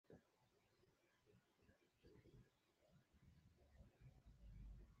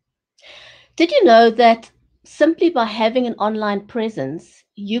Did you know that simply by having an online presence,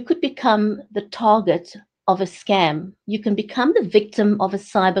 you could become the target of a scam? You can become the victim of a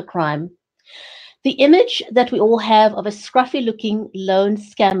cybercrime. The image that we all have of a scruffy-looking lone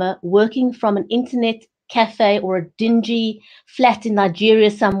scammer working from an internet cafe or a dingy flat in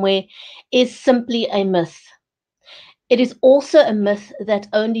Nigeria somewhere is simply a myth. It is also a myth that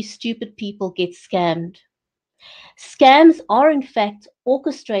only stupid people get scammed. Scams are in fact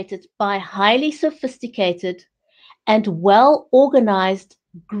orchestrated by highly sophisticated and well-organized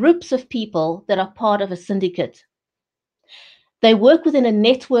groups of people that are part of a syndicate. They work within a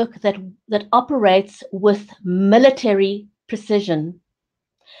network that operates with military precision.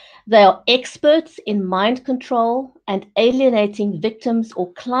 They are experts in mind control and alienating victims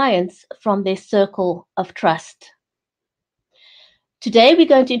or clients from their circle of trust. Today, we're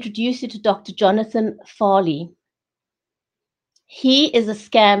going to introduce you to Dr. Jonathan Farley. He is a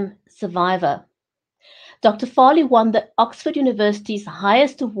scam survivor. Dr. Farley won the Oxford University's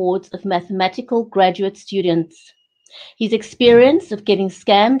highest awards of mathematical graduate students. His experience of getting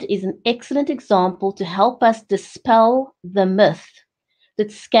scammed is an excellent example to help us dispel the myth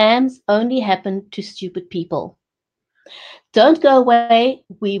that scams only happen to stupid people. Don't go away.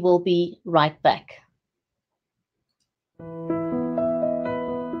 We will be right back.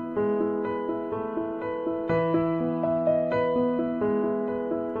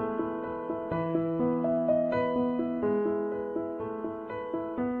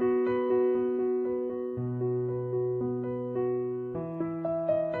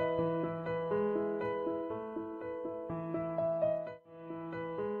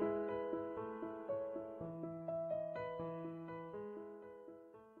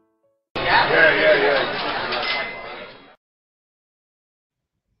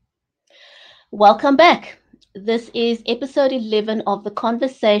 Welcome back. This is episode 11 of the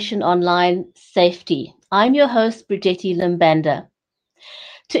Conversation Online Safety. I'm your host, Brigetti Limbanda.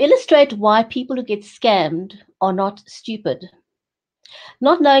 To illustrate why people who get scammed are not stupid.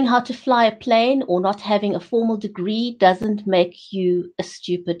 Not knowing how to fly a plane or not having a formal degree doesn't make you a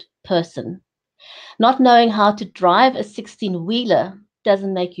stupid person. Not knowing how to drive a 16-wheeler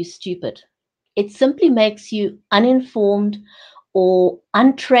doesn't make you stupid. It simply makes you uninformed or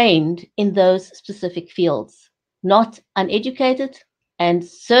untrained in those specific fields, not uneducated and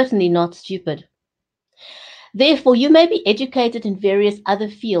certainly not stupid. Therefore, you may be educated in various other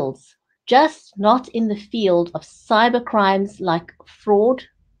fields, just not in the field of cybercrimes like fraud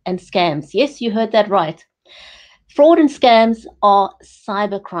and scams. Yes, you heard that right. Fraud and scams are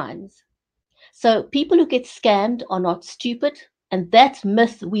cybercrimes. So people who get scammed are not stupid, and that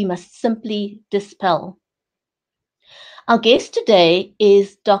myth we must simply dispel. Our guest today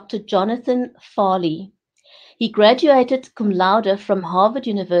is Dr. Jonathan Farley. He graduated cum laude from Harvard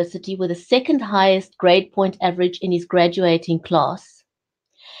University with the second highest grade point average in his graduating class.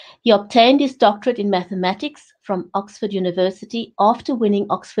 He obtained his doctorate in mathematics from Oxford University after winning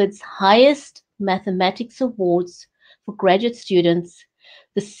Oxford's highest mathematics awards for graduate students,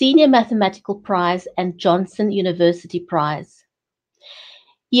 the Senior Mathematical Prize and Johnson University Prize.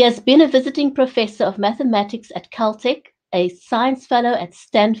 He has been a visiting professor of mathematics at Caltech, a science fellow at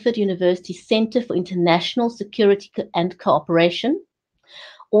Stanford University Center for International Security and Cooperation,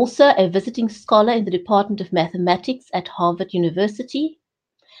 also a visiting scholar in the Department of Mathematics at Harvard University,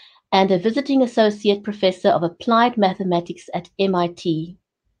 and a visiting associate professor of applied mathematics at MIT.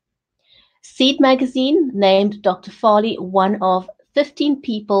 Seed magazine named Dr. Farley one of 15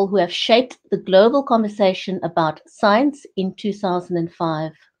 people who have shaped the global conversation about science in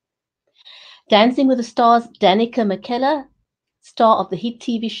 2005. Dancing with the Stars' Danica McKellar, star of the hit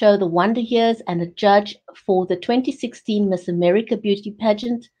TV show The Wonder Years and a judge for the 2016 Miss America beauty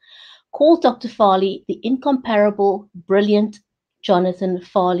pageant, called Dr. Farley the incomparable, brilliant Jonathan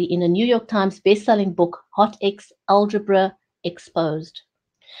Farley in a New York Times bestselling book, Hot X Algebra Exposed.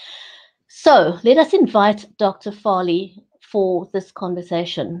 So let us invite Dr. Farley for this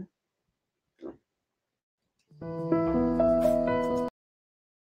conversation.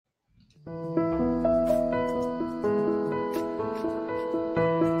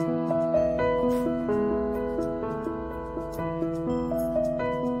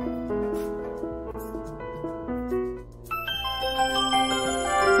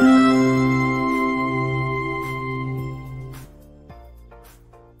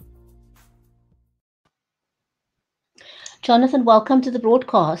 Jonathan, welcome to the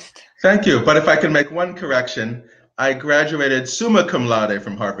broadcast. Thank you. But if I can make one correction, I graduated summa cum laude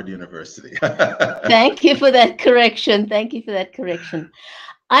from Harvard University. Thank you for that correction. Thank you for that correction.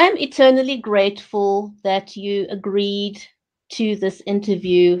 I am eternally grateful that you agreed to this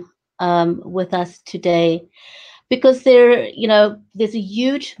interview. with us today, because there's a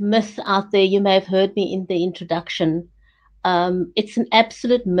huge myth out there. You may have heard me in the introduction. It's an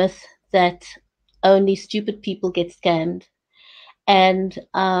absolute myth that only stupid people get scammed. And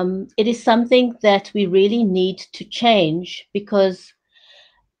it is something that we really need to change, because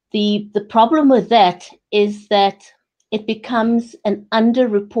the problem with that is that it becomes an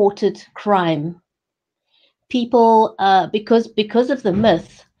underreported crime. People, because of the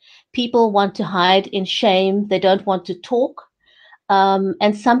myth, people want to hide in shame. They don't want to talk.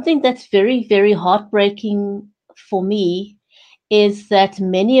 And something that's very, very heartbreaking for me is that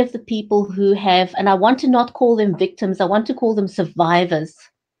many of the people who have, and I want to not call them victims, I want to call them survivors.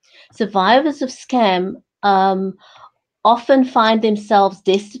 Survivors of scam often find themselves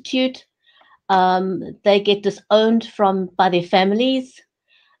destitute. They get disowned by their families.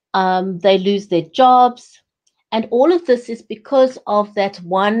 They lose their jobs. And all of this is because of that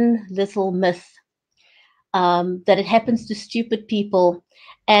one little myth, that it happens to stupid people.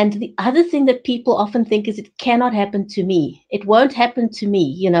 And the other thing that people often think is, it cannot happen to me. It won't happen to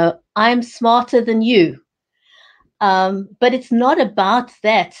me. I'm smarter than you. But it's not about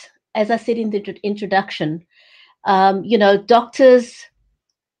that. As I said in the introduction, doctors,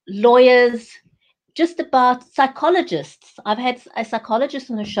 lawyers, just about psychologists. I've had a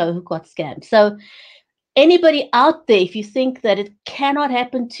psychologist on the show who got scammed. So anybody out there, if you think that it cannot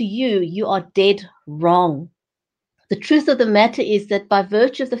happen to you, you are dead wrong. The truth of the matter is that by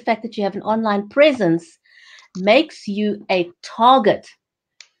virtue of the fact that you have an online presence, makes you a target.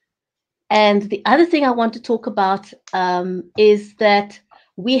 And the other thing I want to talk about is that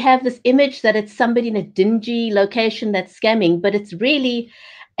we have this image that it's somebody in a dingy location that's scamming, but it's really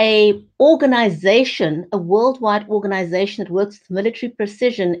a organization, a worldwide organization that works with military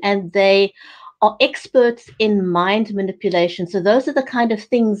precision, and they are experts in mind manipulation. So those are the kind of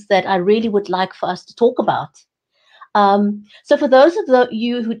things that I really would like for us to talk about. So for those of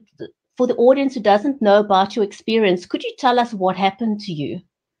you for the audience who doesn't know about your experience, could you tell us what happened to you?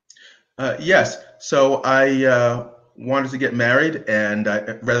 Yes. So I wanted to get married, and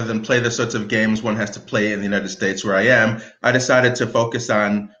rather than play the sorts of games one has to play in the United States where I am, I decided to focus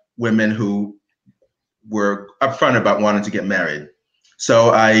on women who were upfront about wanting to get married.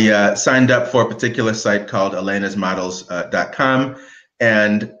 So I signed up for a particular site called elenasmodels.com,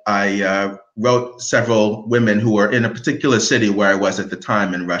 and I wrote several women who were in a particular city where I was at the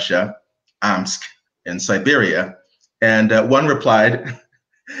time in Russia, Omsk in Siberia, and one replied.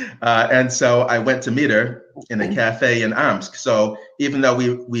 And so I went to meet her in a cafe in Omsk. So even though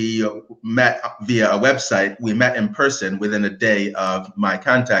we met via a website, we met in person within a day of my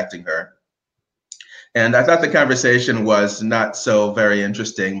contacting her. And I thought the conversation was not so very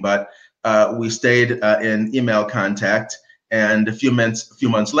interesting, but we stayed in email contact. And a few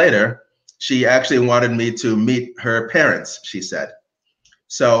months later, she actually wanted me to meet her parents, she said.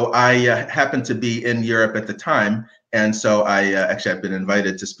 So I happened to be in Europe at the time. And so I actually had been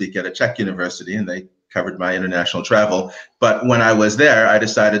invited to speak at a Czech university, and they covered my international travel. But when I was there, I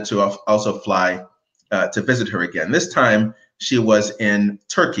decided to also fly to visit her again. This time she was in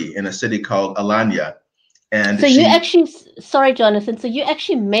Turkey in a city called Alanya. And so you actually, sorry, Jonathan, so you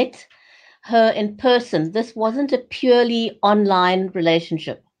actually met her in person. This wasn't a purely online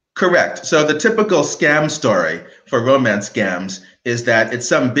relationship. Correct. So the typical scam story for romance scams is that it's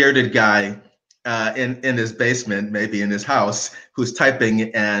some bearded guy in his basement, maybe in his house, who's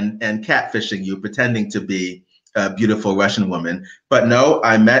typing and catfishing you, pretending to be a beautiful Russian woman. But no,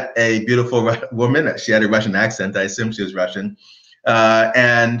 I met a beautiful woman. She had a Russian accent. I assume she was Russian.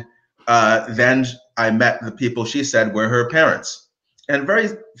 And then I met the people she said were her parents. And very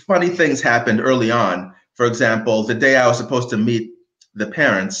funny things happened early on. For example, the day I was supposed to meet the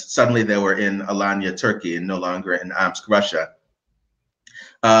parents, suddenly they were in Alanya, Turkey, and no longer in Omsk, Russia.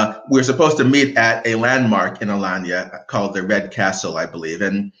 We were supposed to meet at a landmark in Alanya called the Red Castle, I believe,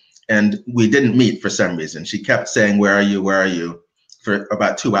 and we didn't meet for some reason. She kept saying, "Where are you? Where are you?" for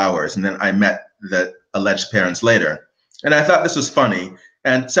about 2 hours, and then I met the alleged parents later. And I thought this was funny.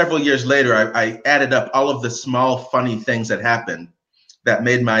 And several years later, I added up all of the small, funny things that happened that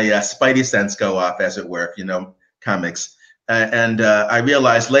made my spidey sense go off, as it were, if you know comics. And I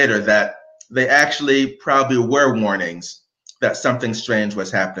realized later that they actually probably were warnings that something strange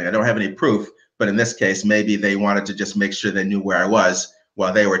was happening. I don't have any proof, but in this case, maybe they wanted to just make sure they knew where I was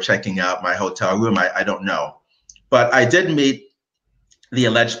while they were checking out my hotel room. I don't know. But I did meet the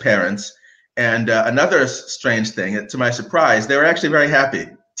alleged parents. And another strange thing, to my surprise, they were actually very happy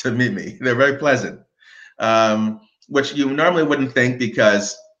to meet me. They're very pleasant, which you normally wouldn't think,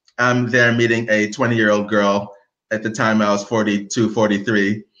 because I'm there meeting a 20-year-old girl. At the time, I was 42,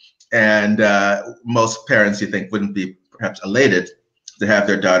 43. And most parents, you think, wouldn't be perhaps elated to have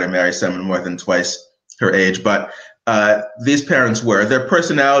their daughter marry someone more than twice her age. But these parents were. Their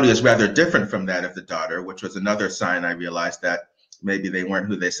personality is rather different from that of the daughter, which was another sign I realized that maybe they weren't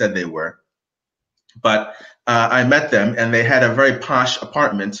who they said they were. But I met them, and they had a very posh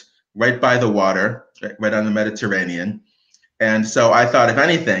apartment right by the water, right on the Mediterranean. And so I thought, if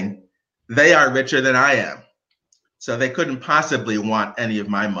anything, they are richer than I am. So they couldn't possibly want any of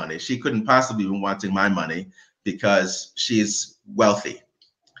my money. She couldn't possibly be wanting my money because she's wealthy.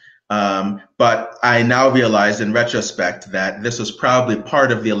 But I now realize in retrospect that this was probably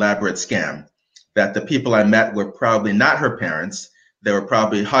part of the elaborate scam, that the people I met were probably not her parents. They were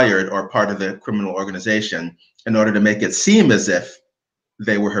probably hired or part of the criminal organization in order to make it seem as if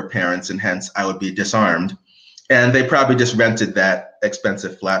they were her parents, and hence I would be disarmed. And they probably just rented that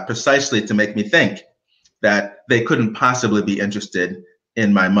expensive flat precisely to make me think that they couldn't possibly be interested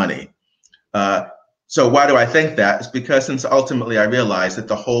in my money. So why do I think that? It's because since ultimately I realized that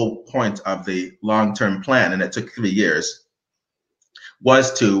the whole point of the long-term plan, and it took 3 years,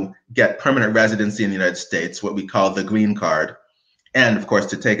 was to get permanent residency in the United States, what we call the green card, and of course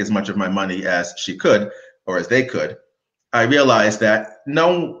to take as much of my money as she could, or as they could. I realized that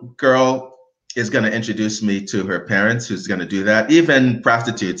no girl is going to introduce me to her parents. Who's going to do that? Even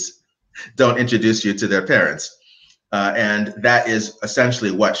prostitutes don't introduce you to their parents. And that is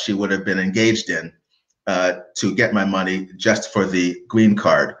essentially what she would have been engaged in to get my money just for the green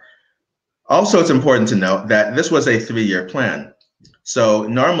card. Also, it's important to note that this was a 3-year plan. So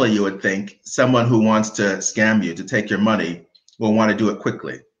normally you would think someone who wants to scam you, to take your money, will want to do it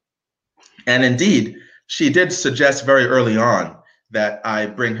quickly. And indeed, she did suggest very early on that I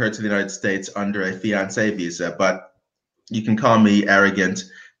bring her to the United States under a fiancé visa, but you can call me arrogant.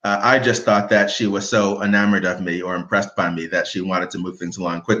 I just thought that she was so enamored of me or impressed by me that she wanted to move things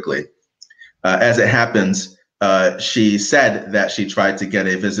along quickly. As it happens, she said that she tried to get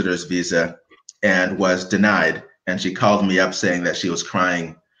a visitor's visa and was denied, and she called me up saying that she was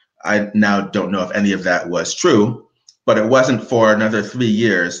crying. I now don't know if any of that was true, but it wasn't for another 3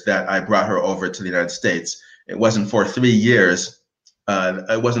 years that I brought her over to the United States. It wasn't for 3 years.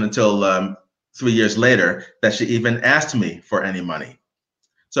 It wasn't until 3 years later that she even asked me for any money.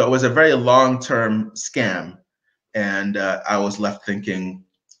 So it was a very long-term scam, and I was left thinking,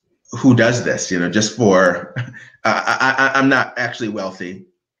 who does this? You know, just for I'm not actually wealthy.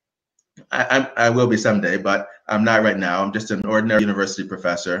 I will be someday, but I'm not right now. I'm just an ordinary university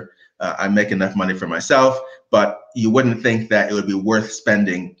professor. I make enough money for myself, but you wouldn't think that it would be worth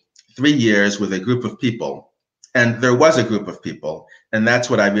spending 3 years with a group of people. And there was a group of people, and that's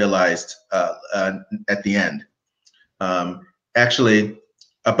what I realized at the end. Actually,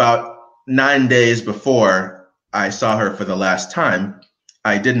 about 9 days before I saw her for the last time,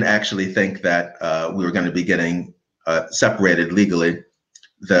 I didn't actually think that we were going to be getting separated legally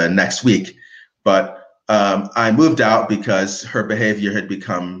the next week, but I moved out because her behavior had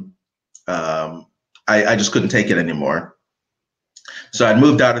become, I just couldn't take it anymore. So I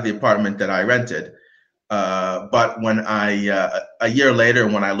moved out of the apartment that I rented. But when a year later,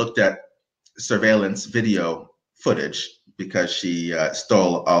 when I looked at surveillance video footage, because she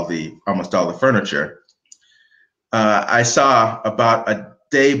stole almost all the furniture, I saw about a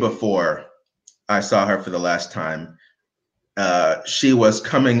day before I saw her for the last time, she was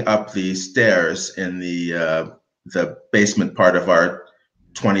coming up the stairs in the basement part of our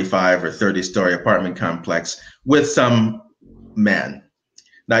 25 or 30-story apartment complex with some man.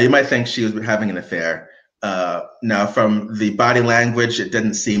 Now, you might think she was having an affair. Now, from the body language, it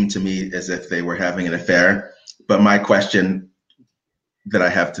didn't seem to me as if they were having an affair. But my question that I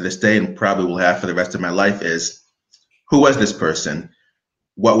have to this day, and probably will have for the rest of my life, is who was this person?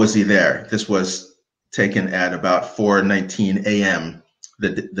 What was he there? This was taken at about 4:19 a.m.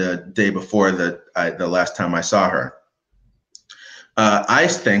 the day before the last time I saw her. I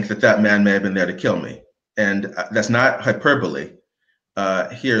think that man may have been there to kill me, and that's not hyperbole.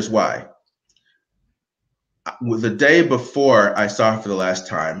 Here's why. The day before I saw her for the last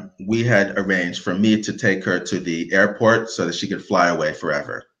time, we had arranged for me to take her to the airport so that she could fly away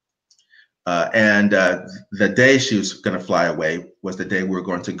forever. And the day she was going to fly away was the day we were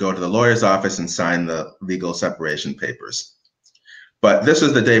going to go to the lawyer's office and sign the legal separation papers. But this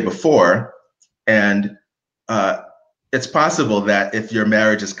was the day before, and it's possible that if your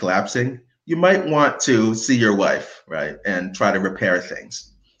marriage is collapsing, you might want to see your wife, right, and try to repair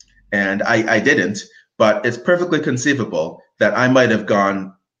things. And I didn't, but it's perfectly conceivable that I might have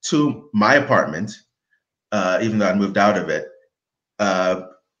gone to my apartment, even though I moved out of it,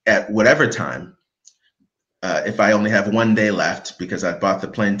 at whatever time, if I only have 1 day left, because I bought the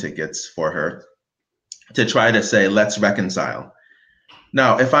plane tickets for her, to try to say, let's reconcile.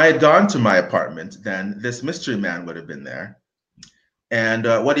 Now, if I had gone to my apartment, then this mystery man would have been there. And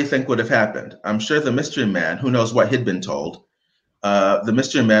what do you think would have happened? I'm sure the mystery man, who knows what he'd been told, the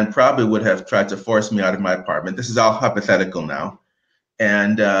mystery man probably would have tried to force me out of my apartment. This is all hypothetical now.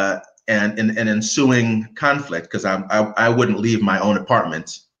 And in an ensuing conflict, because I wouldn't leave my own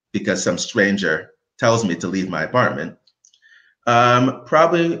apartment because some stranger tells me to leave my apartment.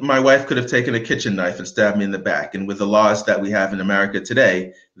 Probably my wife could have taken a kitchen knife and stabbed me in the back. And with the laws that we have in America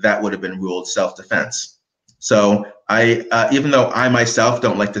today, that would have been ruled self-defense. So even though I myself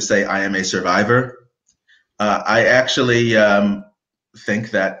don't like to say I am a survivor, I actually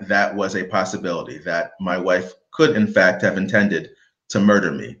think that that was a possibility, that my wife could in fact have intended to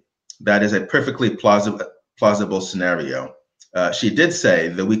murder me. That is a perfectly plausible scenario. She did say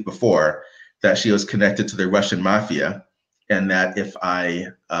the week before that she was connected to the Russian mafia, and that if I,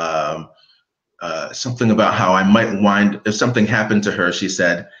 something about how I might if something happened to her, she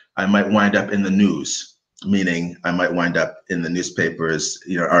said, I might wind up in the news, meaning I might wind up in the newspapers,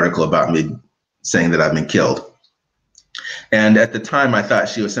 article about me saying that I've been killed. And at the time, I thought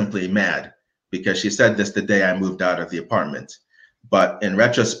she was simply mad because she said this the day I moved out of the apartment. But in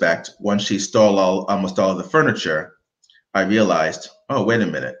retrospect, once she stole almost all of the furniture, I realized, oh, wait a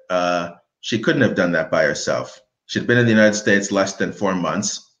minute. She couldn't have done that by herself. She'd been in the United States less than 4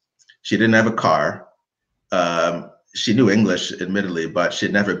 months. She didn't have a car. She knew English, admittedly, but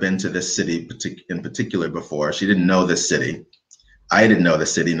she'd never been to this city in particular before. She didn't know this city. I didn't know the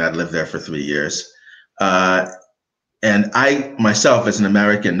city, and I'd lived there for 3 years. And I, myself, as an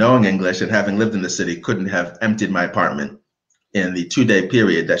American, knowing English and having lived in the city, couldn't have emptied my apartment in the 2-day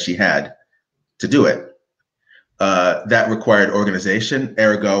period that she had to do it. That required organization,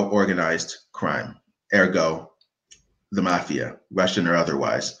 ergo organized crime, ergo the mafia, Russian or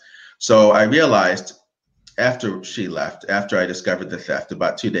otherwise. So I realized after she left, after I discovered the theft,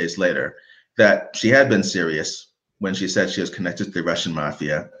 about 2 days later, that she had been serious when she said she was connected to the Russian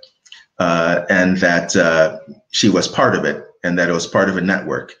mafia, and that she was part of it, and that it was part of a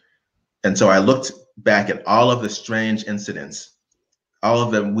network. And so I looked back at all of the strange incidents, all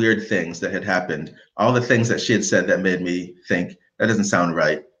of the weird things that had happened, all the things that she had said that made me think, that doesn't sound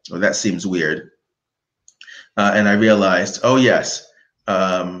right, or that seems weird. And I realized, oh yes,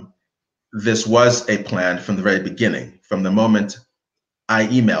 this was a plan from the very beginning. From the moment I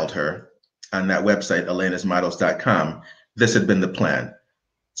emailed her on that website, elenasmodels.com, this had been the plan.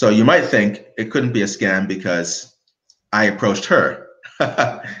 So you might think it couldn't be a scam because I approached her.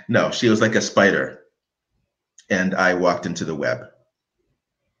 No, she was like a spider, and I walked into the web.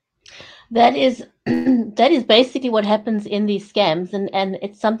 That is that is basically what happens in these scams, and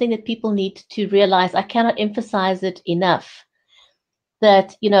it's something that people need to realize. I cannot emphasize it enough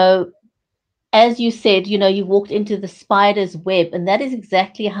that, as you said, you walked into the spider's web, and that is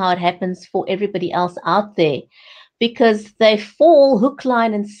exactly how it happens for everybody else out there, because they fall hook,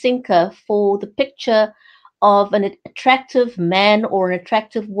 line, and sinker for the picture of an attractive man or an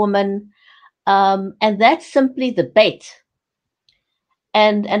attractive woman, and that's simply the bait.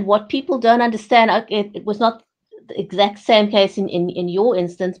 And what people don't understand, it was not the exact same case in your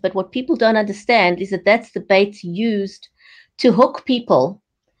instance, but what people don't understand is that that's the bait used to hook people,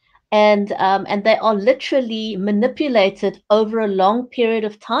 and they are literally manipulated over a long period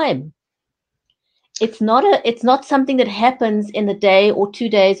of time. It's not something that happens in a day or 2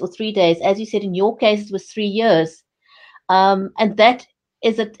 days or 3 days. As you said, in your case, it was 3 years, and that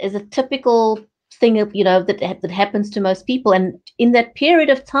is a typical thing, that happens to most people. And in that period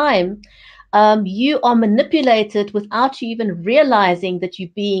of time, you are manipulated without you even realizing that you're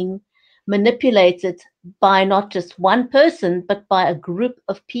being manipulated by not just one person, but by a group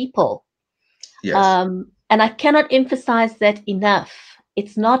of people. Yes. And I cannot emphasize that enough.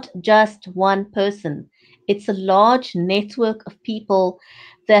 It's not just one person. It's a large network of people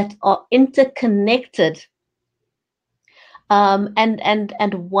that are interconnected.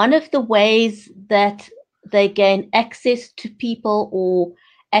 And one of the ways that they gain access to people, or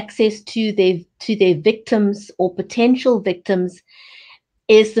access to their victims or potential victims,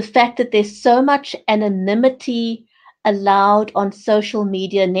 is the fact that there's so much anonymity allowed on social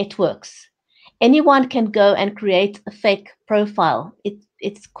media networks. Anyone can go and create a fake profile.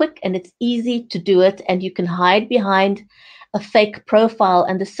 It's quick and it's easy to do it, and you can hide behind a fake profile,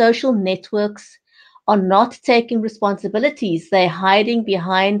 and the social networks are not taking responsibilities. They're hiding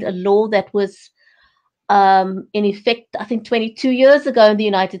behind a law that was in effect, I think, 22 years ago in the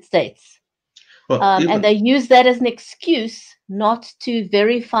United States. Well, and they use that as an excuse not to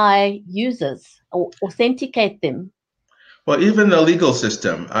verify users. authenticate them? Well, even the legal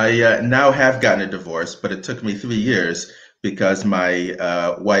system, I now have gotten a divorce, but it took me 3 years because my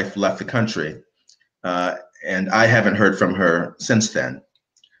wife left the country, uh, and I haven't heard from her since then.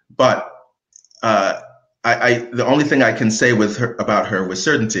 But uh, the only thing I can say with her about her with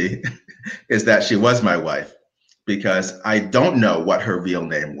certainty is that she was my wife, because I don't know what her real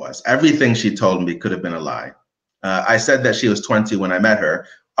name was. Everything she told me could have been a lie. I said that she was 20 when I met her.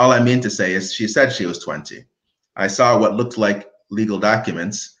 All I mean to say is she said she was 20. I saw what looked like legal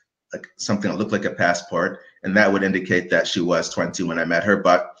documents, like something that looked like a passport, and that would indicate that she was 20 when I met her.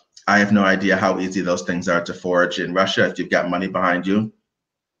 But I have no idea how easy those things are to forge in Russia if you've got money behind you.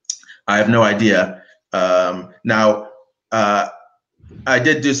 I have no idea. Now, I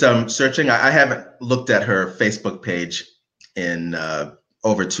did do some searching. I haven't looked at her Facebook page in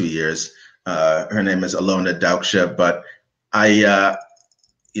over 2 years. Her name is Alona Dauksha, but I,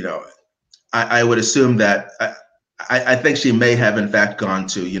 you know, I would assume that I think she may have in fact gone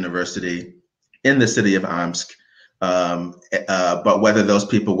to university in the city of Omsk, but whether those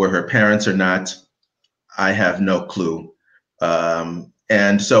people were her parents or not, I have no clue.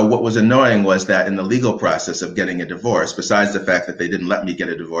 And so what was annoying was that in the legal process of getting a divorce, besides the fact that they didn't let me get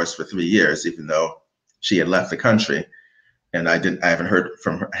a divorce for 3 years, even though she had left the country, and I hadn't heard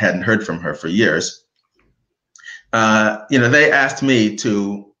from her for years. They asked me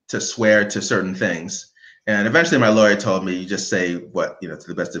to swear to certain things, and eventually my lawyer told me, you just say what, to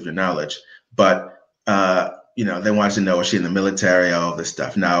the best of your knowledge. But they wanted to know, was she in the military, all this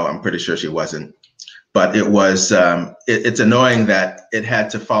stuff. Now I'm pretty sure she wasn't. But it was, it's annoying that it had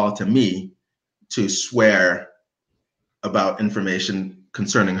to fall to me to swear about information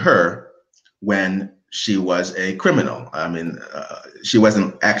concerning her when she was a criminal. I mean, she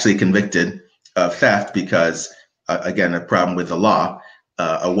wasn't actually convicted of theft because, again, a problem with the law.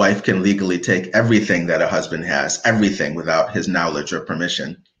 A wife can legally take everything that a husband has, everything, without his knowledge or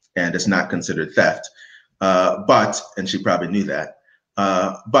permission, and it's not considered theft. And she probably knew that.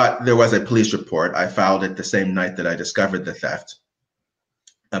 But there was a police report. I filed it the same night that I discovered the theft,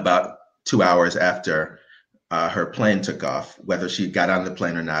 about 2 hours after her plane took off. Whether she got on the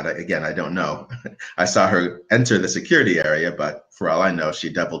plane or not, again, I don't know. I saw her enter the security area, but for all I know,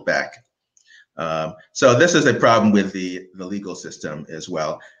 she doubled back. So this is a problem with the legal system as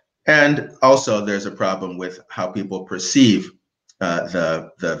well. And also there's a problem with how people perceive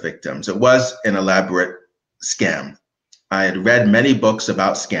the victims. It was an elaborate scam. I had read many books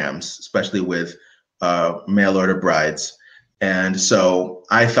about scams, especially with mail order brides. And so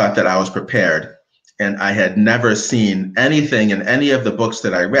I thought that I was prepared. And I had never seen anything in any of the books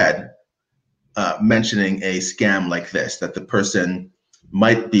that I read mentioning a scam like this, that the person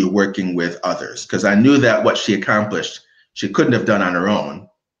might be working with others. Because I knew that what she accomplished, she couldn't have done on her own.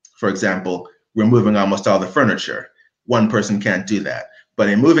 For example, removing almost all the furniture. One person can't do that. But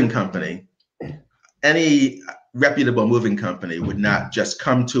a moving company, any reputable moving company would not just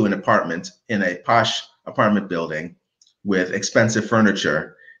come to an apartment in a posh apartment building with expensive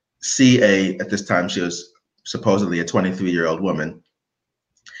furniture, at this time she was supposedly a 23-year-old woman,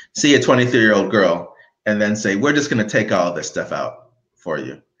 see a 23-year-old girl and then say, we're just going to take all this stuff out for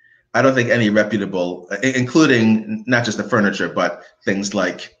you. I don't think any reputable, including not just the furniture, but things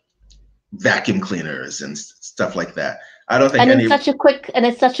like vacuum cleaners and stuff like that. I don't think it's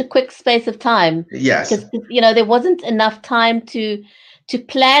such a quick space of time. Yes. Because there wasn't enough time to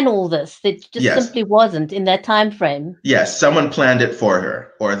plan all this. It just simply wasn't in that time frame. Yes, someone planned it for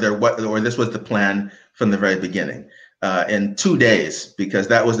her, or this was the plan from the very beginning. In 2 days, because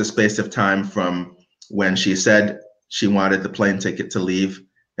that was the space of time from when she said she wanted the plane ticket to leave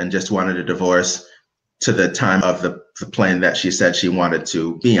and just wanted a divorce to the time of the plane that she said she wanted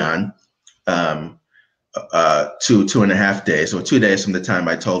to be on. 2.5 days, or 2 days from the time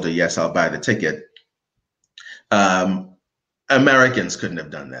I told her, yes, I'll buy the ticket. Americans couldn't have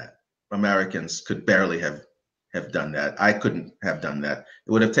done that. Americans could barely have done that. I couldn't have done that.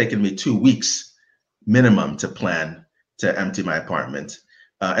 It would have taken me 2 weeks minimum to plan to empty my apartment.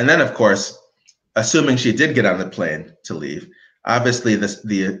 And then, of course, assuming she did get on the plane to leave, obviously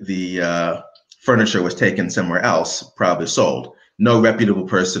the furniture was taken somewhere else, probably sold. No reputable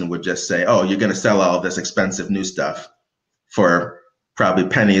person would just say, oh, you're going to sell all this expensive new stuff for probably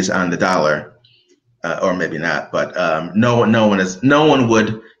pennies on the dollar, or maybe not. But no one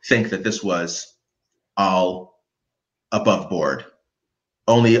would think that this was all above board.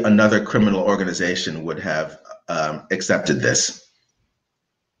 Only another criminal organization would have accepted this.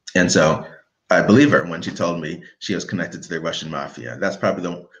 And so I believe her when she told me she was connected to the Russian mafia. That's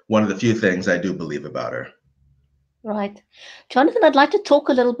probably one of the few things I do believe about her. Right. Jonathan, I'd like to talk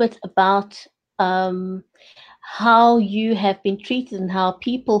a little bit about how you have been treated and how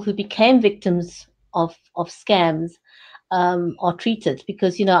people who became victims of scams are treated.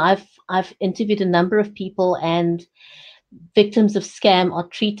 Because, you know, I've interviewed a number of people, and victims of scam are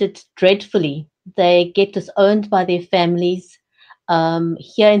treated dreadfully. They get disowned by their families.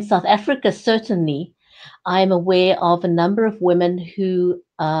 Here in South Africa, certainly, I'm aware of a number of women who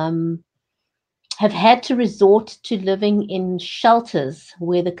have had to resort to living in shelters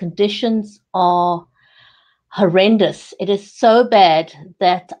where the conditions are horrendous. It is so bad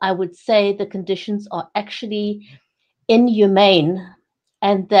that I would say the conditions are actually inhumane,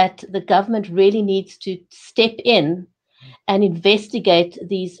 and that the government really needs to step in and investigate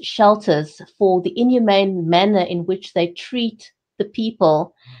these shelters for the inhumane manner in which they treat the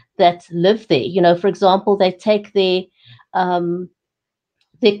people that live there. You know, for example, they take their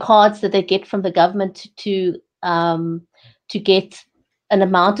cards that they get from the government to get an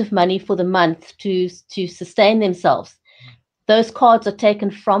amount of money for the month to sustain themselves. Those cards are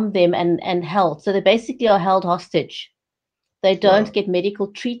taken from them and held. So they basically are held hostage. They don't get medical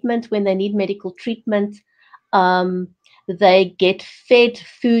treatment when they need medical treatment. They get fed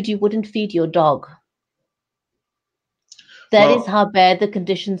food you wouldn't feed your dog. That is how bad the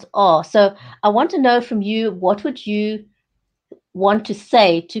conditions are. So I want to know from you, what would you want to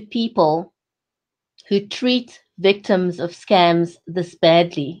say to people who treat victims of scams this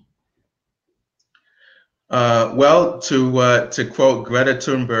badly? Well, to quote Greta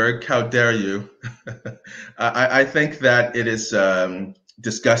Thunberg, how dare you? I think that it is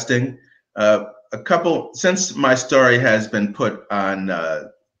disgusting. Since my story has been put on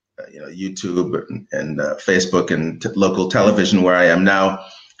YouTube and Facebook and local television where I am now,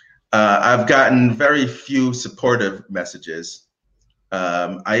 I've gotten very few supportive messages.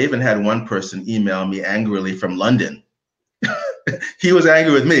 I even had one person email me angrily from London. He was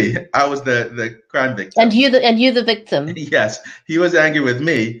angry with me. I was the crime victim. And you the victim. Yes, he was angry with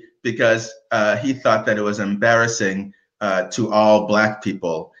me because he thought that it was embarrassing to all Black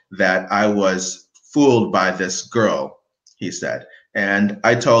people that I was fooled by this girl, he said. And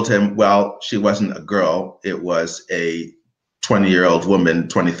I told him, well, she wasn't a girl. It was a 20-year-old woman,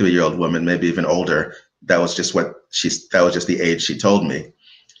 23-year-old woman, maybe even older. That was just the age she told me.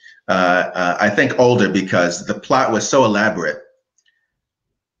 I think older because the plot was so elaborate.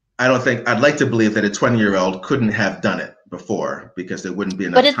 I'd like to believe that a 20-year-old couldn't have done it before because there wouldn't be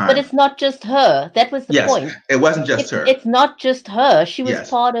enough time. But it's not just her. That was the point. It wasn't just her. It's not just her. She was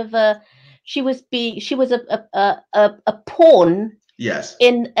part of she was a pawn. Yes.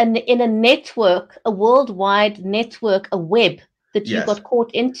 In a network, a worldwide network, a web that you got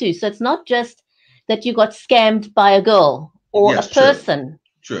caught into. So it's not just that you got scammed by a girl or a person.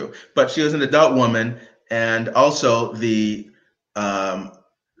 True. But she was an adult woman, and also this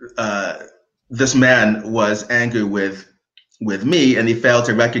man was angry with me, and he failed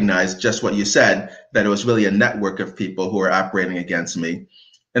to recognize just what you said, that it was really a network of people who were operating against me.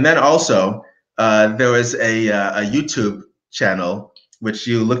 And then also there was a YouTube channel which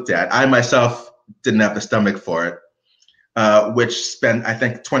you looked at. I myself didn't have the stomach for it, which spent, I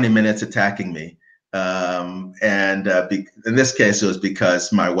think, 20 minutes attacking me. In this case, it was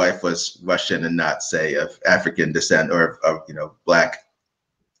because my wife was Russian and not, say, of African descent or of Black.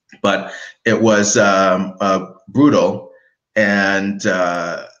 But it was brutal. And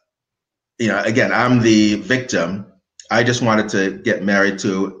again, I'm the victim. I just wanted to get married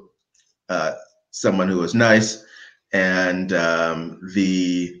to someone who was nice, and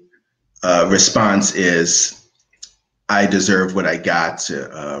the response is, I deserve what I got.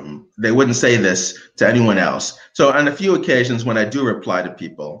 They wouldn't say this to anyone else. So on a few occasions when I do reply to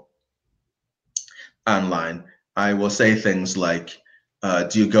people online, I will say things like,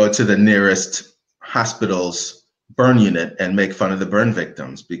 do you go to the nearest hospital's burn unit and make fun of the burn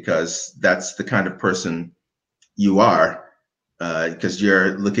victims? Because that's the kind of person you are, because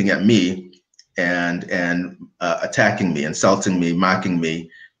you're looking at me and attacking me, insulting me, mocking me,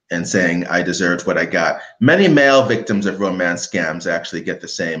 and saying I deserved what I got. Many male victims of romance scams actually get the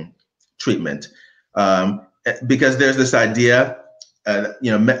same treatment, because there's this idea,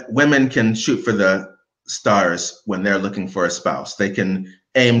 women can shoot for the stars when they're looking for a spouse. They can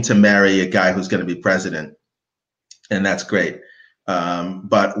aim to marry a guy who's going to be president, and that's great.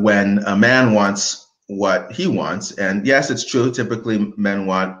 But when a man wants what he wants, and yes, it's true, typically men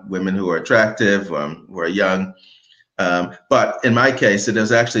want women who are attractive, who are young. But in my case, it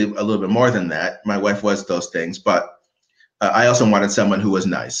was actually a little bit more than that. My wife was those things, but I also wanted someone who was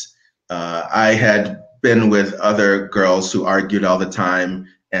nice. I had been with other girls who argued all the time,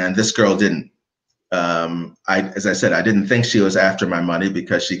 and this girl didn't. As I said, I didn't think she was after my money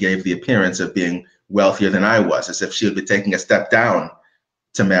because she gave the appearance of being wealthier than I was, as if she would be taking a step down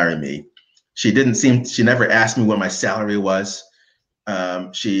to marry me. She never asked me what my salary was.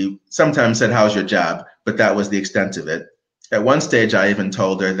 She sometimes said, "How's your job?" But that was the extent of it. At one stage, I even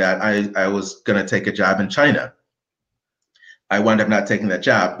told her that I was going to take a job in China. I wound up not taking that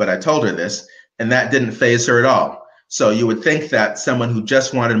job, but I told her this, and that didn't faze her at all. So you would think that someone who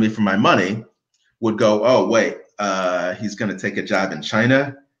just wanted me for my money would go, "Oh, wait, he's going to take a job in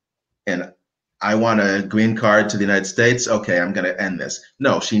China, and I want a green card to the United States. Okay, I'm going to end this."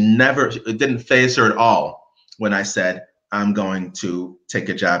 No, it didn't faze her at all when I said, "I'm going to take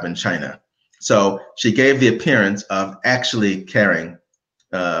a job in China." So she gave the appearance of actually caring,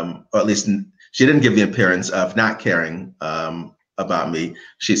 or at least she didn't give the appearance of not caring about me.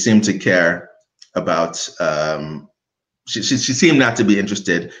 She seemed to care about, she seemed not to be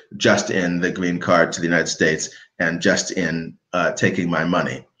interested just in the green card to the United States and just in taking my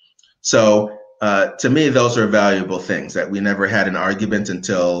money. So to me, those are valuable things, that we never had an argument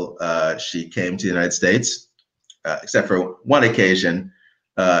until she came to the United States, except for one occasion.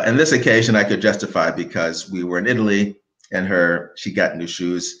 And this occasion I could justify because we were in Italy and she got new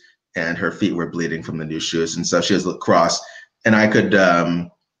shoes and her feet were bleeding from the new shoes. And so she was a little cross, and I could,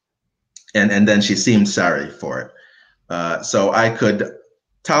 and then she seemed sorry for it. So I could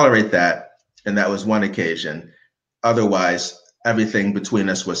tolerate that. And that was one occasion. Otherwise, everything between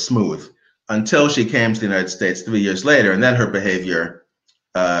us was smooth until she came to the United States 3 years later. And then her behavior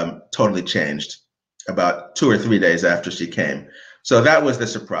totally changed about 2 or 3 days after she came. So that was the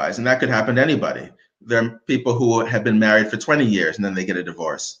surprise. And that could happen to anybody. There are people who have been married for 20 years and then they get a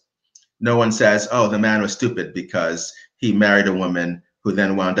divorce. No one says, "Oh, the man was stupid because he married a woman who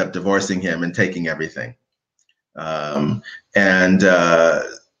then wound up divorcing him and taking everything."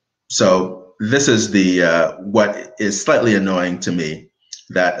 So this is what is slightly annoying to me,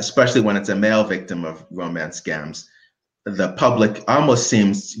 that especially when it's a male victim of romance scams, the public almost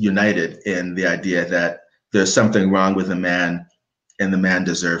seems united in the idea that there's something wrong with the man and the man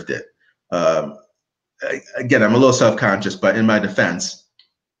deserved it. Again, I'm a little self-conscious, but in my defense,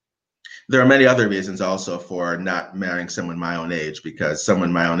 there are many other reasons also for not marrying someone my own age, because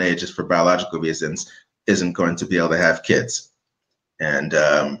someone my own age, just for biological reasons, isn't going to be able to have kids. And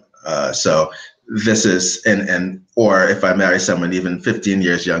so this is, or if I marry someone even 15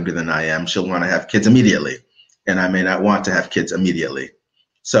 years younger than I am, she'll want to have kids immediately. And I may not want to have kids immediately.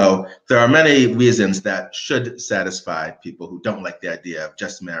 So there are many reasons that should satisfy people who don't like the idea of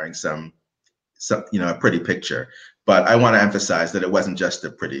just marrying some a pretty picture. But I want to emphasize that it wasn't just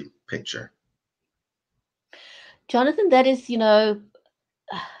a pretty picture. Jonathan, that is,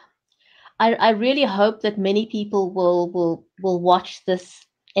 I really hope that many people will watch this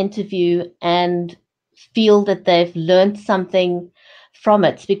interview and feel that they've learned something from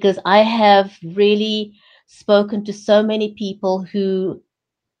it, because I have really spoken to so many people who,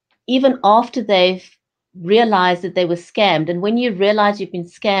 even after they've realized that they were scammed, and when you realize you've been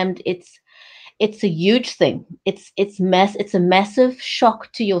scammed, it's a huge thing. It's a massive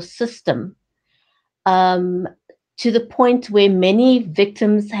shock to your system, to the point where many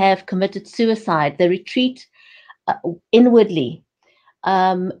victims have committed suicide. They retreat inwardly.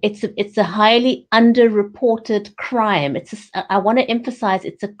 It's a highly underreported crime. I want to emphasize,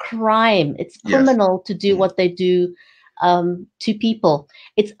 it's a crime. It's criminal to do what they do to people.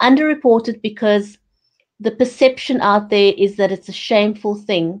 It's underreported because the perception out there is that it's a shameful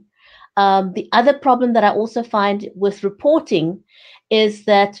thing. The other problem that I also find with reporting is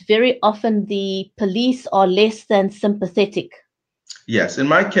that very often the police are less than sympathetic. Yes, in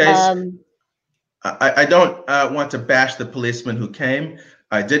my case, I don't want to bash the policeman who came.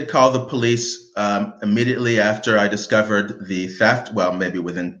 I did call the police immediately after I discovered the theft, well, maybe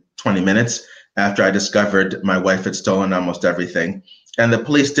within 20 minutes after I discovered my wife had stolen almost everything. And the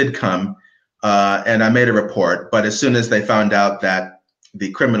police did come, and I made a report. But as soon as they found out that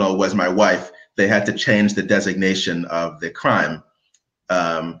the criminal was my wife, they had to change the designation of the crime.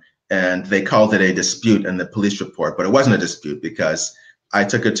 And they called it a dispute in the police report, but it wasn't a dispute because I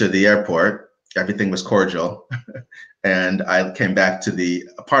took her to the airport. Everything was cordial. And I came back to the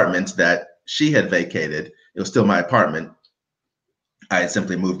apartment that she had vacated. It was still my apartment. I had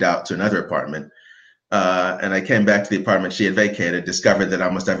simply moved out to another apartment. And I came back to the apartment she had vacated, discovered that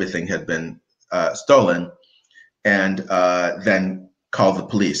almost everything had been stolen, and then called the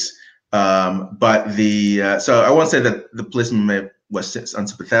police. So I won't say that the policeman was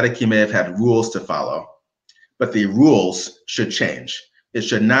unsympathetic. He may have had rules to follow, but the rules should change. It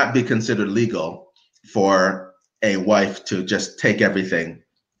should not be considered legal for a wife to just take everything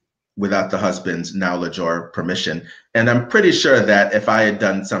without the husband's knowledge or permission. And I'm pretty sure that if I had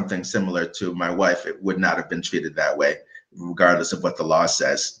done something similar to my wife, it would not have been treated that way, regardless of what the law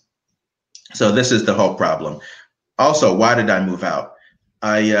says. So this is the whole problem. Also, why did I move out?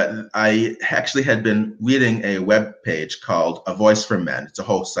 I actually had been reading a web page called A Voice for Men. It's a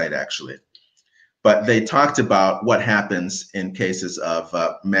whole site, actually. But they talked about what happens in cases of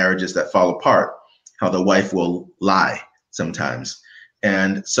marriages that fall apart, how the wife will lie sometimes.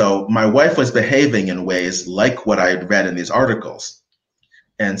 And so my wife was behaving in ways like what I had read in these articles.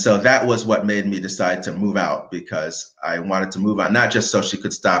 And so that was what made me decide to move out, because I wanted to move out, not just so she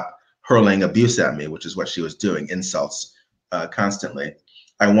could stop hurling abuse at me, which is what she was doing, insults constantly.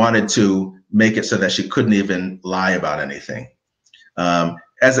 I wanted to make it so that she couldn't even lie about anything.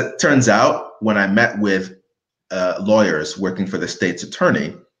 As it turns out, when I met with lawyers working for the state's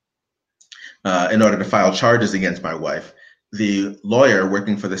attorney in order to file charges against my wife, the lawyer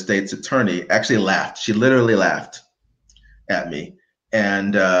working for the state's attorney actually laughed. She literally laughed at me.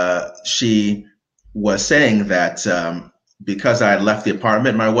 And she was saying that because I had left the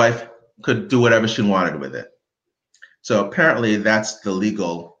apartment, my wife could do whatever she wanted with it. So apparently that's the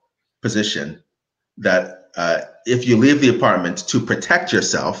legal position, that if you leave the apartment to protect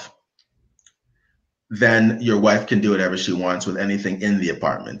yourself, then your wife can do whatever she wants with anything in the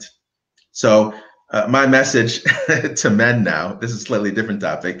apartment. So my message to men now, this is a slightly different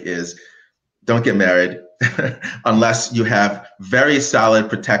topic, is don't get married unless you have very solid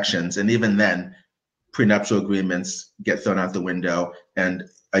protections. And even then, prenuptial agreements get thrown out the window. And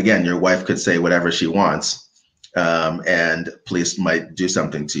again, your wife could say whatever she wants, and police might do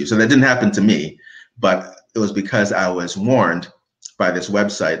something to you. So that didn't happen to me, but it was because I was warned by this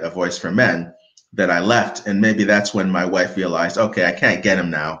website, A Voice for Men, that I left. And maybe that's when my wife realized, okay, I can't get him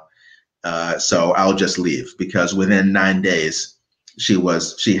now. So I'll just leave, because within 9 days, she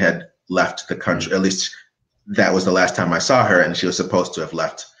had left the country. At least that was the last time I saw her, and she was supposed to have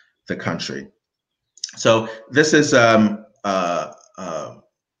left the country. So this is,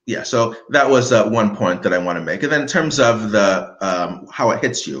 yeah, so that was one point that I want to make. And then in terms of the how it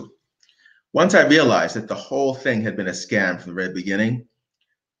hits you, once I realized that the whole thing had been a scam from the very beginning,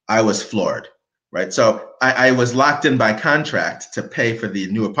 I was floored, right? So I was locked in by contract to pay for the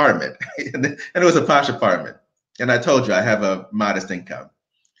new apartment, and it was a posh apartment. And I told you I have a modest income.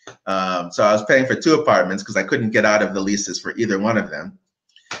 So I was paying for 2 apartments because I couldn't get out of the leases for either one of them.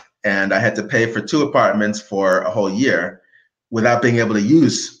 And I had to pay for 2 apartments for a whole year without being able to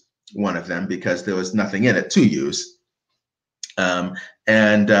use one of them because there was nothing in it to use. Then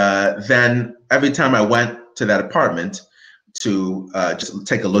every time I went to that apartment to just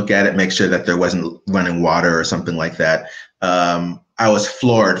take a look at it, make sure that there wasn't running water or something like that, I was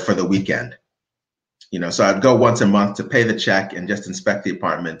floored for the weekend. You know, so I'd go once a month to pay the check and just inspect the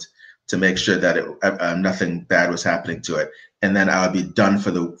apartment to make sure that nothing bad was happening to it, and then I would be done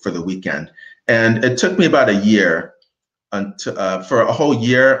for the weekend. And it took me about a year. For a whole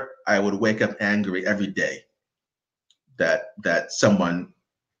year, I would wake up angry every day that someone,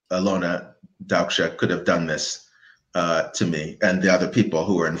 Alona Dauksha, could have done this to me and the other people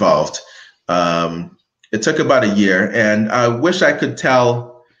who were involved. It took about a year, and I wish I could tell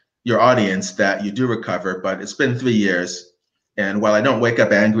your audience that you do recover, but it's been 3 years. And while I don't wake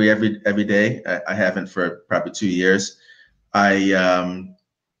up angry every day, I haven't for probably 2 years, I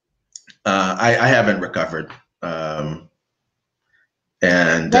haven't recovered.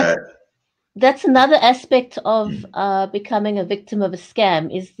 That's another aspect of becoming a victim of a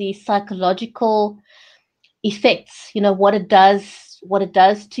scam, is the psychological effects, you know, what it does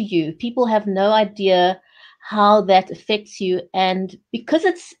to you. People have no idea how that affects you. And because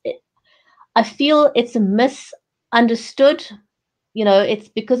I feel it's a misunderstood, you know, it's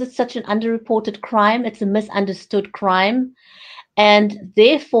because it's such an underreported crime, it's a misunderstood crime. And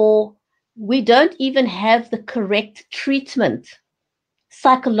therefore, we don't even have the correct treatment,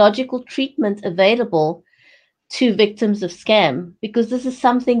 psychological treatment available to victims of scam, because this is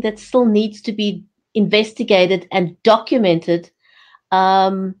something that still needs to be investigated and documented.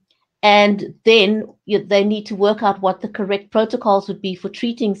 And then they need to work out what the correct protocols would be for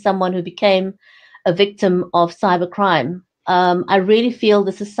treating someone who became a victim of cybercrime. I really feel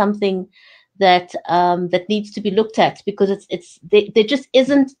this is something that that needs to be looked at, because there just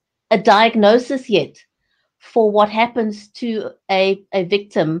isn't a diagnosis yet for what happens to a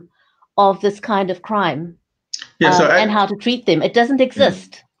victim of this kind of crime, and how to treat them. It doesn't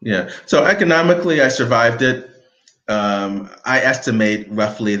exist. Yeah. So economically, I survived it. I estimate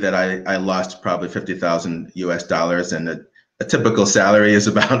roughly that I lost probably $50,000 US, and a typical salary is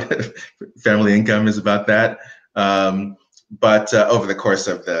about family income is about that. But over the course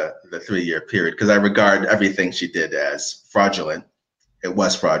of the the 3-year period, because I regard everything she did as fraudulent. It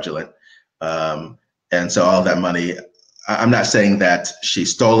was fraudulent. And so all that money, I'm not saying that she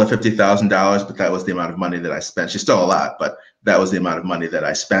stole the $50,000, but that was the amount of money that I spent. She stole a lot, but that was the amount of money that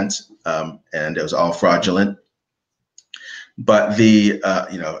I spent, and it was all fraudulent. But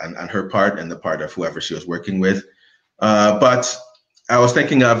on her part and the part of whoever she was working with. But I was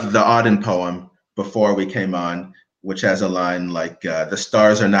thinking of the Auden poem before we came on, which has a line like, the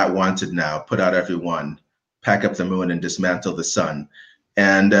stars are not wanted now, put out every one, pack up the moon and dismantle the sun.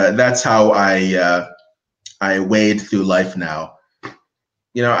 And that's how I wade through life now.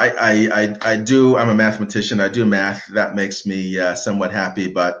 I'm a mathematician. I do math. That makes me somewhat happy,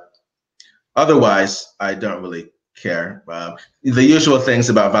 but otherwise, I don't really care. The usual things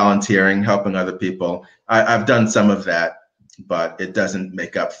about volunteering, helping other people. I've done some of that, but it doesn't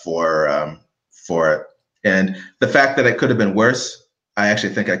make up for it. And the fact that it could have been worse, I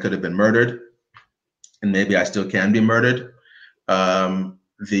actually think I could have been murdered, and maybe I still can be murdered. The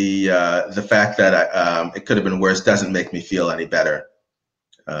fact that it could have been worse doesn't make me feel any better.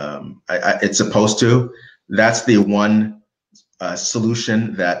 It's supposed to. That's the one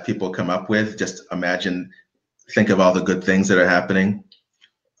solution that people come up with. Just think of all the good things that are happening,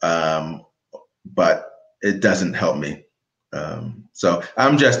 but it doesn't help me. So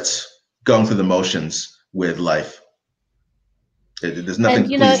I'm just going through the motions with life. There's nothing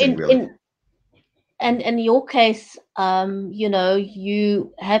pleasing, really. And in your case,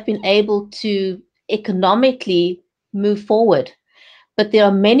 you have been able to economically move forward, but there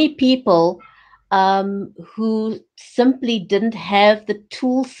are many people who simply didn't have the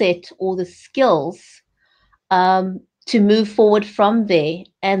tool set or the skills to move forward from there,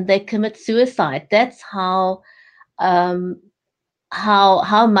 and they commit suicide. That's how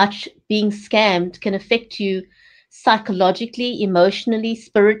much being scammed can affect you psychologically, emotionally,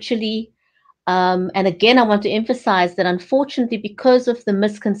 spiritually. And again, I want to emphasize that unfortunately, because of the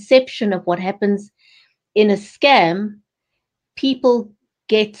misconception of what happens in a scam, people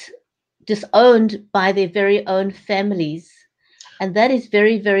get disowned by their very own families. And that is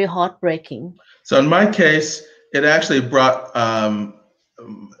very, very heartbreaking. So in my case, it actually brought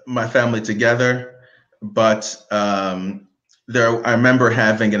my family together. But I remember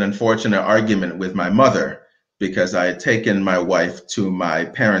having an unfortunate argument with my mother because I had taken my wife to my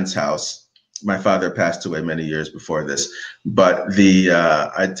parents' house. My father passed away many years before this, but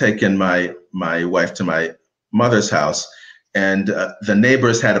I'd taken my wife to my mother's house, and the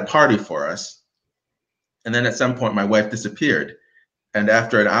neighbors had a party for us. And then at some point, my wife disappeared. And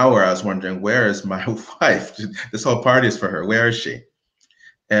after an hour, I was wondering, where is my wife? This whole party is for her. Where is she?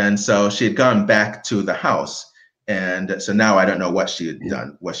 And so she had gone back to the house. And so now I don't know what she had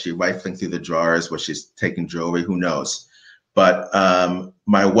done. Was she rifling through the drawers? Was she taking jewelry? Who knows? But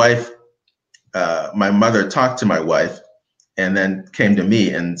my mother talked to my wife and then came to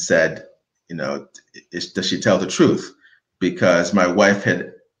me and said, does she tell the truth? Because my wife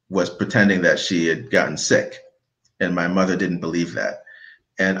was pretending that she had gotten sick, and my mother didn't believe that.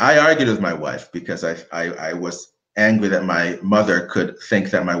 And I argued with my wife because I was angry that my mother could think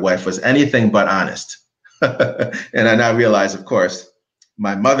that my wife was anything but honest. And I now realize, of course,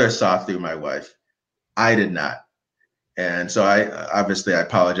 my mother saw through my wife. I did not. And so I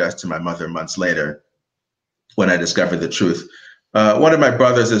apologized to my mother months later when I discovered the truth. One of my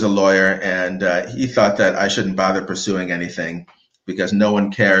brothers is a lawyer, and he thought that I shouldn't bother pursuing anything because no one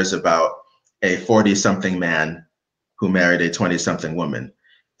cares about a 40-something man who married a 20-something woman.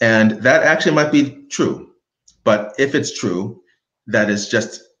 And that actually might be true. But if it's true, that is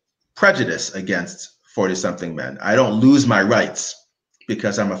just prejudice against 40-something men. I don't lose my rights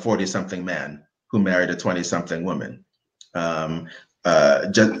because I'm a 40-something man who married a 20-something woman.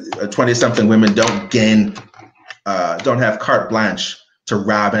 20-something women don't have carte blanche to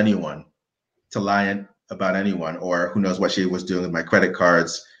rob anyone, to lie about anyone, or who knows what she was doing with my credit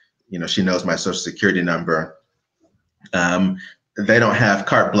cards. She knows my social security number. They don't have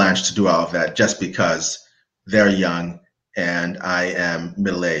carte blanche to do all of that just because they're young and I am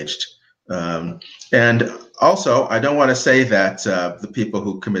middle-aged. And also, I don't want to say that the people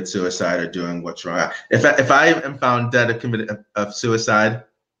who commit suicide are doing what's wrong. If I am found dead of suicide,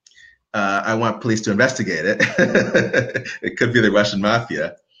 I want police to investigate it. It could be the Russian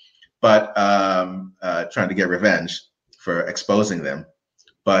mafia, but trying to get revenge for exposing them.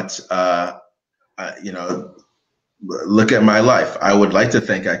 But look at my life. I would like to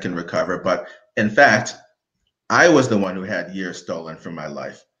think I can recover, but in fact, I was the one who had years stolen from my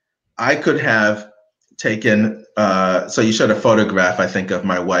life. I could have taken, so you showed a photograph, I think, of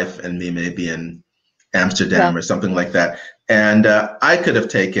my wife and me maybe in Amsterdam or something like that. And I could have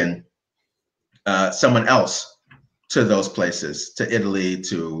taken someone else to those places, to Italy,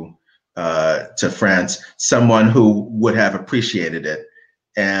 to France, someone who would have appreciated it.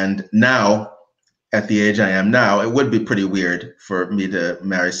 And now, at the age I am now, it would be pretty weird for me to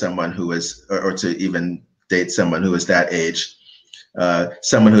marry someone who is, or to even date someone who is that age.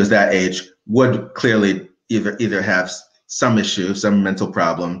 Someone who is that age would clearly either have some issue, some mental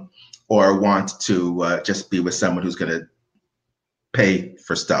problem, or want to just be with someone who's going to pay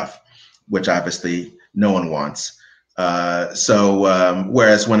for stuff, which obviously no one wants.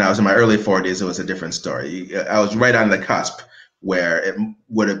 Whereas when I was in my early 40s, it was a different story. I was right on the cusp where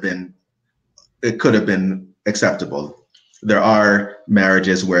it could have been acceptable. There are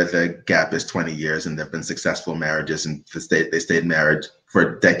marriages where the gap is 20 years, and there have been successful marriages, and they stayed married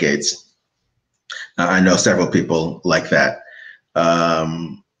for decades. I know several people like that.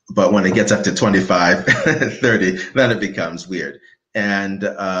 But when it gets up to 25, 30, then it becomes weird. And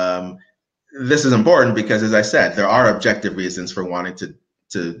this is important because, as I said, there are objective reasons for wanting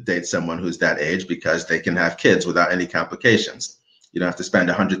to date someone who's that age, because they can have kids without any complications. You don't have to spend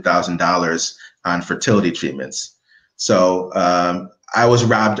 $100,000 on fertility treatments. So I was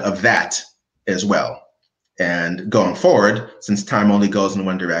robbed of that as well. And going forward, since time only goes in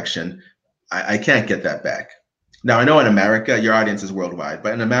one direction, I can't get that back. Now, I know in America, your audience is worldwide,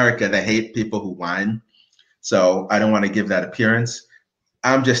 but in America, they hate people who whine. So I don't want to give that appearance.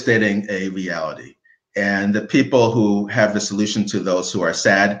 I'm just stating a reality. And the people who have the solution to those who are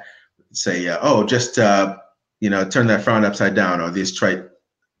sad say, oh, just turn that frown upside down, or these trite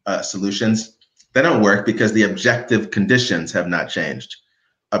solutions. They don't work because the objective conditions have not changed.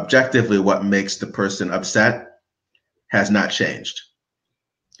 Objectively, what makes the person upset has not changed.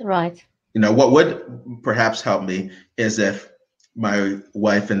 Right. What would perhaps help me is if my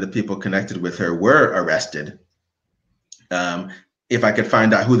wife and the people connected with her were arrested. If I could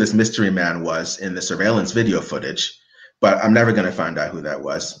find out who this mystery man was in the surveillance video footage, but I'm never going to find out who that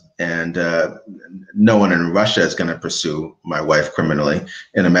was. And no one in Russia is going to pursue my wife criminally.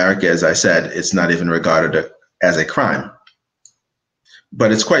 In America, as I said, it's not even regarded as a crime.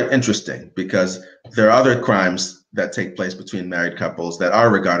 But it's quite interesting because there are other crimes that take place between married couples that are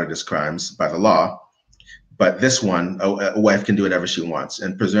regarded as crimes by the law. But this one, a wife can do whatever she wants.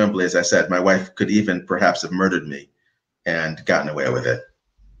 And presumably, as I said, my wife could even perhaps have murdered me and gotten away with it.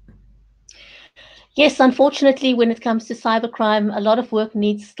 Yes, unfortunately, when it comes to cybercrime, a lot of work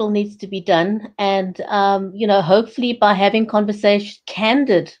still needs to be done. And, hopefully by having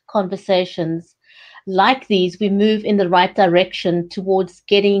candid conversations like these, we move in the right direction towards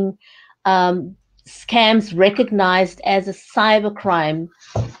getting scams recognized as a cybercrime,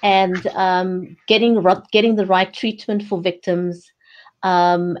 and getting the right treatment for victims,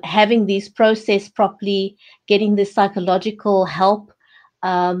 having these processed properly, getting the psychological help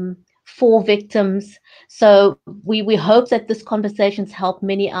for victims. So we hope that this conversation's helped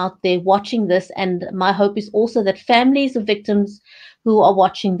many out there watching this. And my hope is also that families of victims who are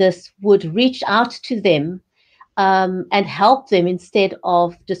watching this would reach out to them and help them instead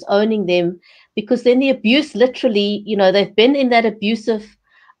of disowning them, because then the abuse literally, they've been in that abusive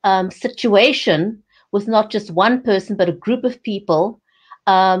situation with not just one person, but a group of people.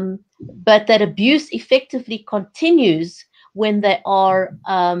 But that abuse effectively continues when they are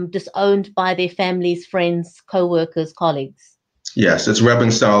disowned by their families, friends, co-workers, colleagues. Yes, it's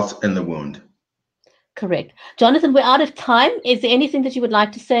rubbing salt in the wound. Correct. Jonathan, we're out of time. Is there anything that you would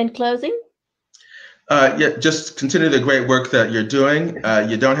like to say in closing? Just continue the great work that you're doing.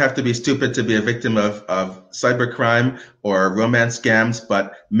 You don't have to be stupid to be a victim of cybercrime or romance scams,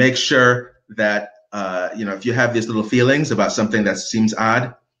 but make sure that, if you have these little feelings about something that seems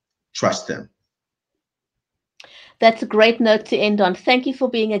odd, trust them. That's a great note to end on. Thank you for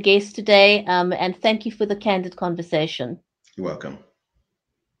being a guest today, and thank you for the candid conversation. You're welcome.